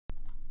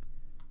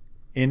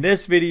In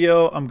this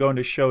video, I'm going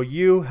to show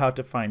you how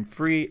to find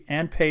free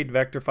and paid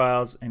vector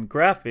files and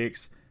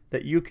graphics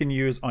that you can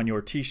use on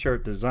your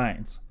t-shirt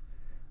designs.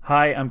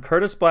 Hi, I'm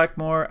Curtis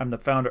Blackmore. I'm the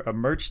founder of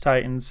Merch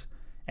Titans,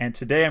 and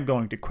today I'm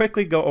going to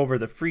quickly go over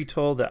the free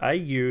tool that I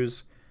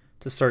use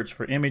to search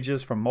for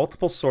images from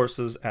multiple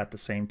sources at the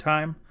same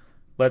time.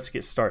 Let's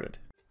get started.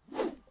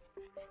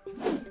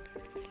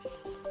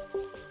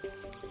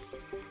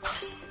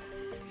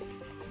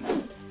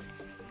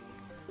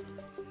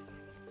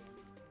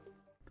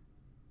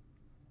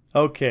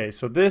 Okay,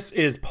 so this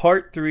is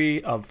part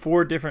 3 of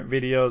 4 different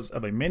videos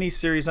of a mini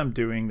series I'm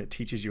doing that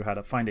teaches you how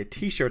to find a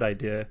t-shirt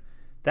idea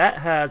that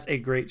has a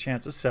great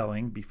chance of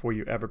selling before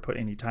you ever put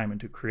any time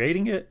into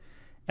creating it.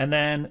 And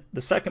then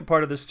the second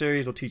part of this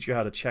series will teach you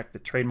how to check the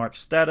trademark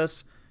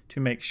status to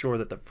make sure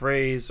that the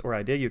phrase or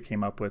idea you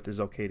came up with is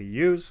okay to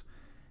use.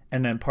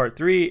 And then part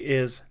 3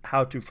 is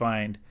how to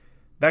find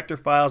vector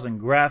files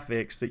and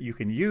graphics that you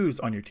can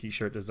use on your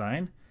t-shirt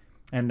design.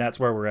 And that's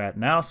where we're at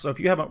now. So if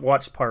you haven't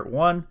watched part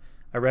 1,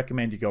 I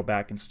recommend you go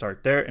back and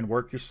start there and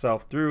work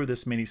yourself through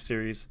this mini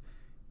series.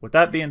 With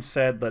that being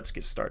said, let's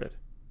get started.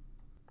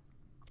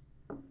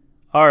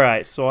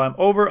 Alright, so I'm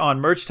over on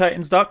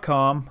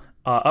merchtitans.com.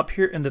 Up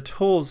here in the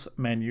tools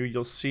menu,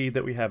 you'll see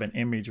that we have an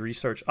image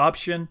research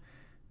option.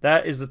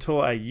 That is the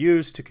tool I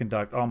use to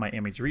conduct all my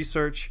image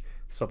research.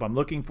 So if I'm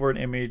looking for an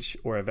image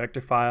or a vector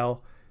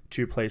file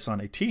to place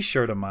on a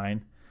t-shirt of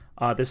mine,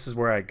 this is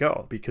where I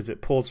go because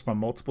it pulls from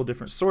multiple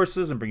different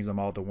sources and brings them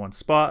all to one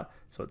spot.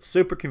 So it's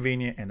super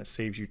convenient and it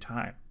saves you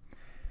time.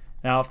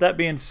 Now, if that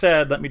being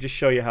said, let me just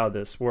show you how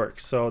this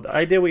works. So the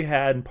idea we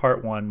had in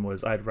part 1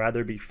 was I'd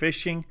rather be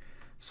fishing.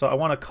 So I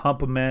want to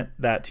complement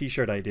that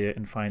t-shirt idea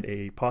and find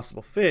a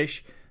possible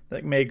fish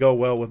that may go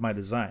well with my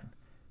design.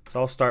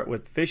 So I'll start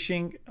with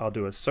fishing. I'll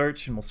do a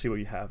search and we'll see what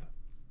you have.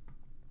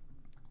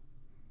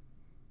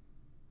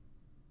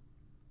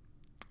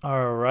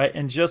 Alright,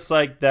 and just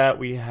like that,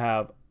 we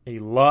have a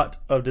lot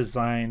of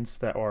designs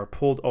that are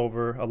pulled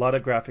over, a lot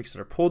of graphics that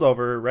are pulled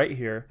over right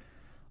here.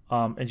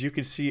 As you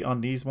can see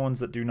on these ones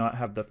that do not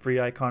have the free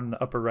icon in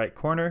the upper right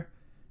corner,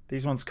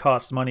 these ones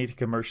cost money to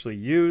commercially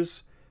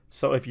use.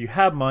 So if you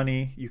have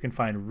money, you can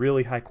find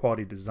really high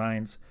quality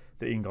designs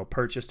that you can go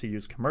purchase to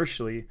use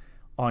commercially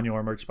on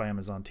your Merch by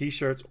Amazon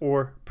t-shirts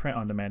or print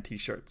on demand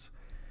t-shirts.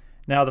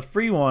 Now the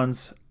free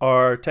ones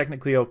are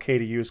technically okay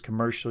to use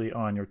commercially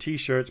on your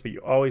t-shirts, but you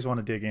always want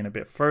to dig in a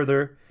bit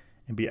further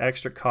and be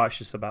extra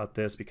cautious about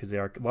this because a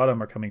lot of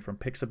them are coming from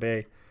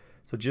Pixabay.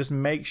 So just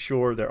make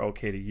sure they're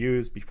okay to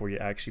use before you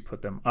actually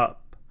put them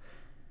up.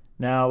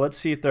 Now let's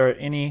see if there are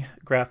any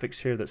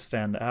graphics here that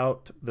stand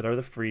out that are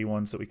the free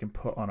ones that we can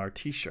put on our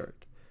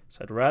t-shirt. So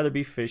I'd rather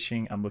be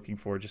fishing. I'm looking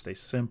for just a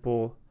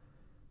simple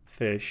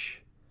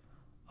fish.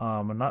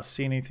 I'm not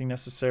seeing anything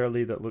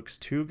necessarily that looks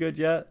too good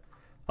yet.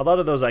 A lot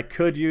of those I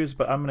could use,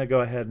 but I'm going to go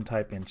ahead and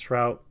type in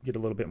trout, get a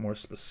little bit more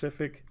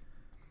specific,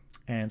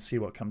 and see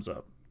what comes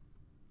up.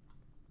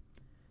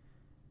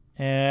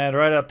 And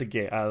right out the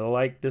gate, I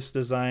like this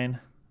design.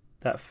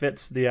 That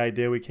fits the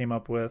idea we came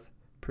up with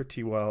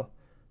pretty well.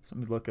 So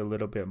let me look a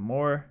little bit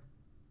more.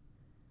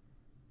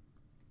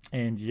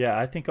 And yeah,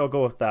 I think I'll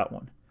go with that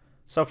one.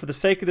 So for the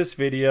sake of this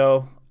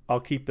video, I'll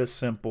keep this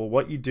simple.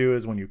 What you do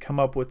is when you come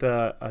up with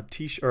a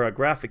t-shirt or a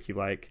graphic you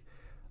like,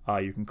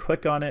 you can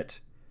click on it.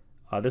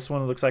 This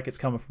one looks like it's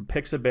coming from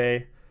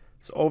Pixabay.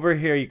 So over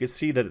here you can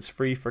see that it's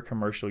free for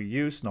commercial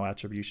use, no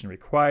attribution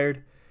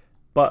required.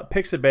 But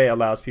Pixabay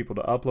allows people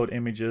to upload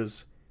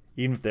images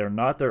even if they're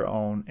not their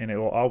own, and it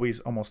will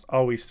almost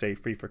always say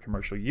free for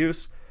commercial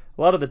use.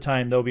 A lot of the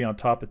time they'll be on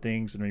top of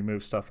things and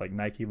remove stuff like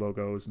Nike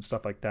logos and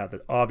stuff like that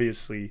that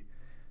obviously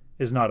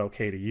is not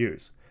okay to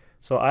use.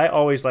 So I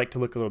always like to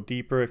look a little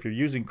deeper. If you're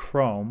using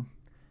Chrome,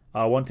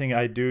 one thing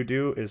I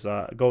do is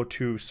go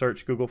to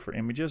search Google for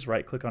images,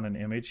 right click on an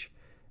image,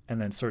 and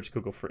then search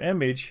Google for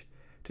image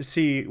to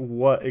see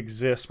what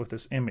exists with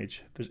this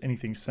image, if there's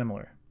anything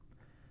similar.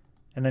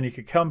 And then you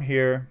could come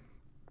here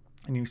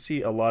and you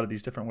see a lot of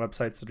these different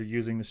websites that are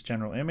using this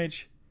general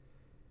image.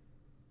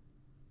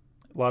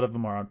 A lot of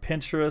them are on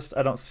Pinterest.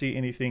 I don't see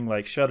anything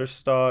like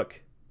Shutterstock.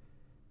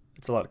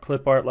 It's a lot of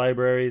clip art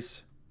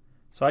libraries.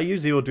 So I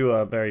usually will do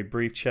a very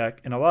brief check,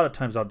 and a lot of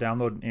times I'll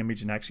download an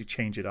image and actually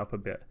change it up a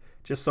bit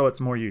just so it's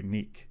more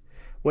unique,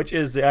 which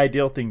is the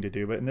ideal thing to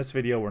do. But in this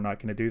video we're not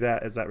going to do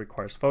that, as that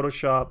requires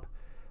Photoshop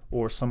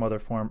or some other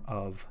form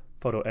of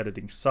photo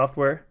editing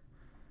software.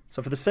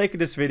 So for the sake of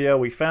this video,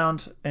 we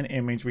found an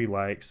image we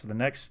like. So the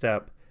next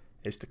step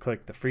is to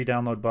click the free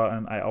download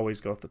button. I always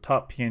go with the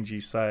top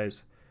PNG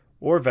size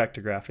or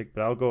vector graphic,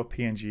 but I'll go with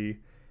PNG.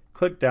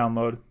 Click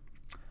download.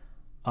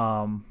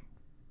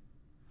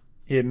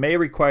 It may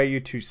require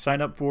you to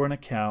sign up for an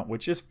account,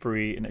 which is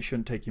free, and it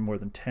shouldn't take you more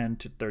than 10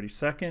 to 30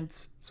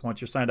 seconds. So once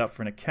you're signed up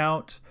for an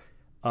account,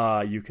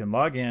 you can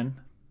log in,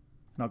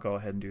 and I'll go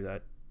ahead and do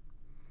that.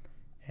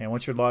 And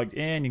once you're logged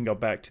in, you can go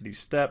back to these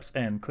steps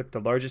and click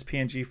the largest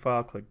PNG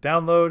file, click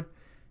download,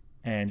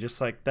 and just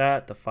like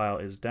that, the file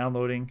is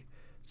downloading.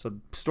 So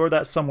store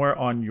that somewhere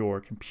on your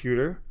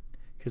computer.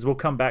 because we'll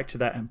come back to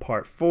that in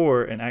part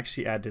 4 and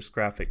actually add this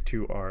graphic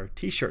to our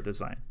t-shirt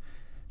design.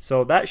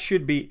 So that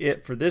should be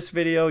it for this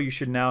video. You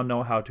should now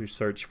know how to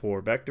search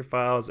for vector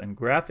files and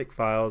graphic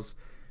files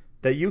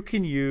that you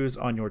can use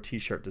on your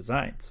t-shirt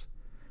designs.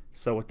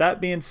 So with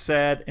that being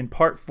said, in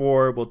part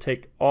 4 we'll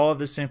take all of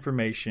this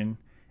information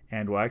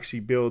and we'll actually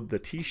build the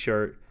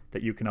t-shirt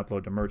that you can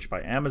upload to Merch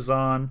by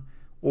Amazon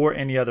or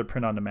any other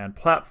print-on-demand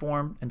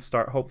platform and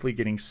start hopefully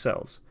getting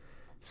sales.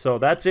 So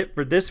that's it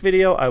for this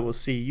video. I will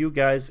see you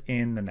guys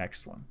in the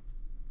next one.